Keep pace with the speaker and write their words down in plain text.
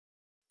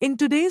In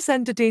today's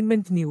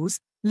entertainment news,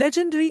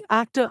 legendary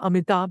actor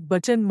Amitabh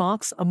Bachchan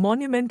marks a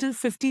monumental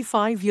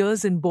 55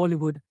 years in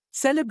Bollywood,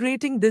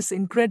 celebrating this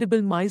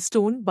incredible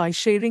milestone by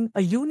sharing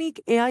a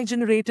unique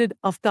AI-generated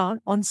avatar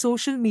on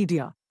social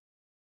media.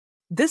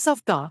 This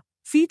avatar,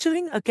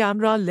 featuring a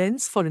camera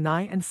lens for an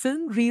eye and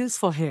film reels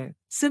for hair,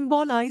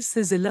 symbolizes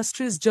his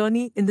illustrious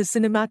journey in the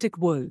cinematic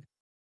world.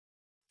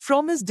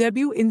 From his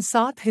debut in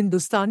Saath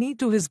Hindustani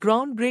to his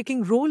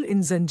groundbreaking role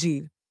in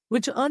Zanjeer,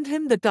 which earned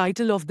him the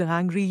title of the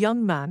Angry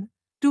Young Man,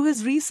 to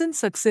his recent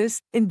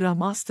success in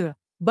Brahmastra,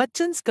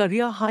 Bachchan's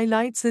career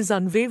highlights his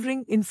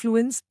unwavering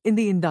influence in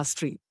the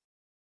industry.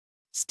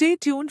 Stay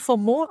tuned for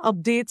more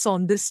updates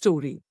on this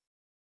story.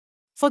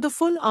 For the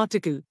full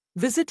article,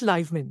 visit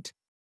LiveMint.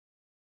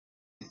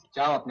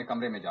 जाओ अपने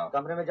कमरे में जाओ।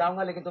 कमरे में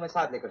जाऊंगा लेकिन तुम्हें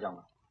साथ लेकर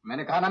जाऊंगा।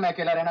 मैंने कहा ना मैं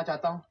अकेला रहना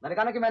चाहता हूँ। मैंने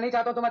कहा ना कि मैं नहीं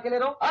चाहता तुम अकेले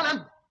रहो।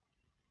 आनंद,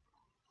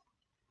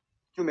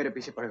 क्यों मेरे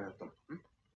पीछे पड़े हो तुम?